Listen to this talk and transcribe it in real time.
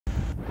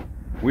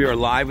We are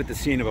live at the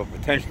scene of a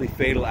potentially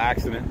fatal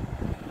accident.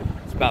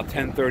 It's about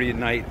 10:30 at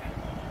night.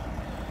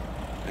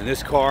 And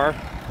this car,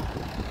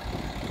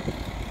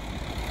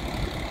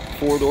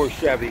 four-door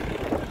Chevy,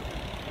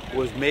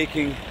 was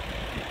making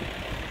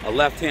a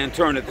left-hand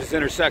turn at this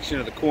intersection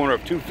at the corner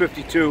of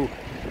 252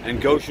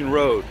 and Goshen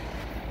Road.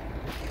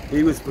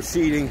 He was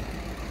proceeding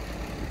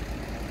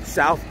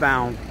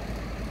southbound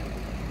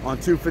on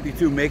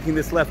 252, making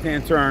this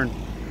left-hand turn,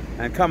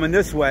 and coming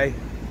this way,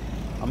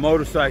 a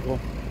motorcycle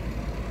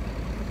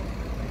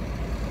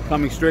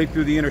coming straight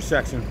through the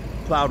intersection,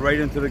 plowed right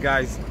into the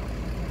guy's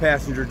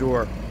passenger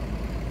door.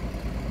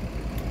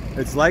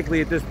 It's likely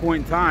at this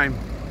point in time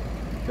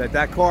that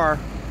that car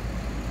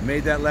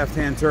made that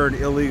left-hand turn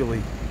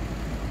illegally.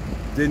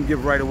 Didn't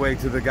give right away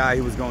to the guy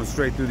who was going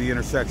straight through the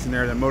intersection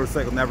there. That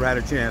motorcycle never had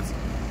a chance.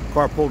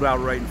 Car pulled out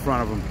right in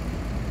front of him.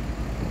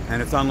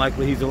 And it's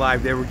unlikely he's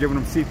alive. They were giving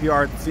him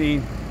CPR at the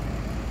scene.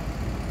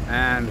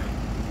 And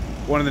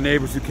one of the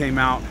neighbors who came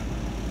out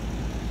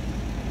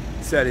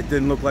said it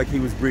didn't look like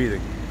he was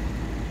breathing.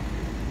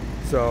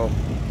 So,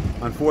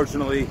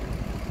 unfortunately,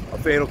 a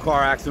fatal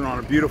car accident on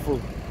a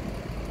beautiful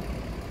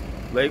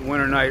late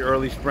winter night,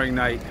 early spring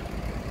night.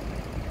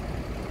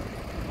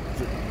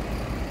 The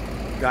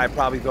guy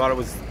probably thought it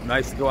was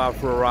nice to go out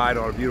for a ride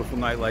on a beautiful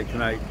night like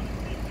tonight.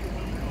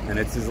 And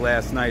it's his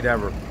last night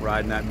ever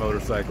riding that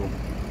motorcycle.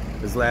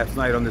 His last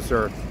night on this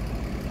earth.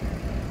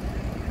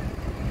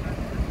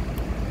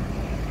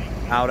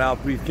 Out,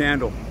 out, brief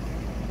candle.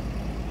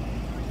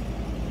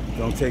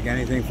 Don't take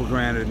anything for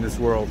granted in this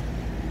world.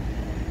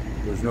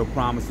 There's no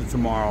promise of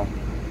tomorrow.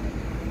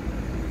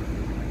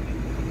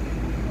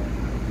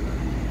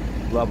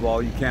 Love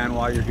all you can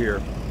while you're here.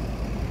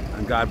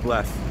 And God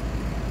bless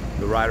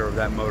the rider of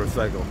that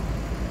motorcycle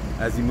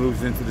as he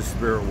moves into the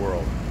spirit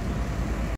world.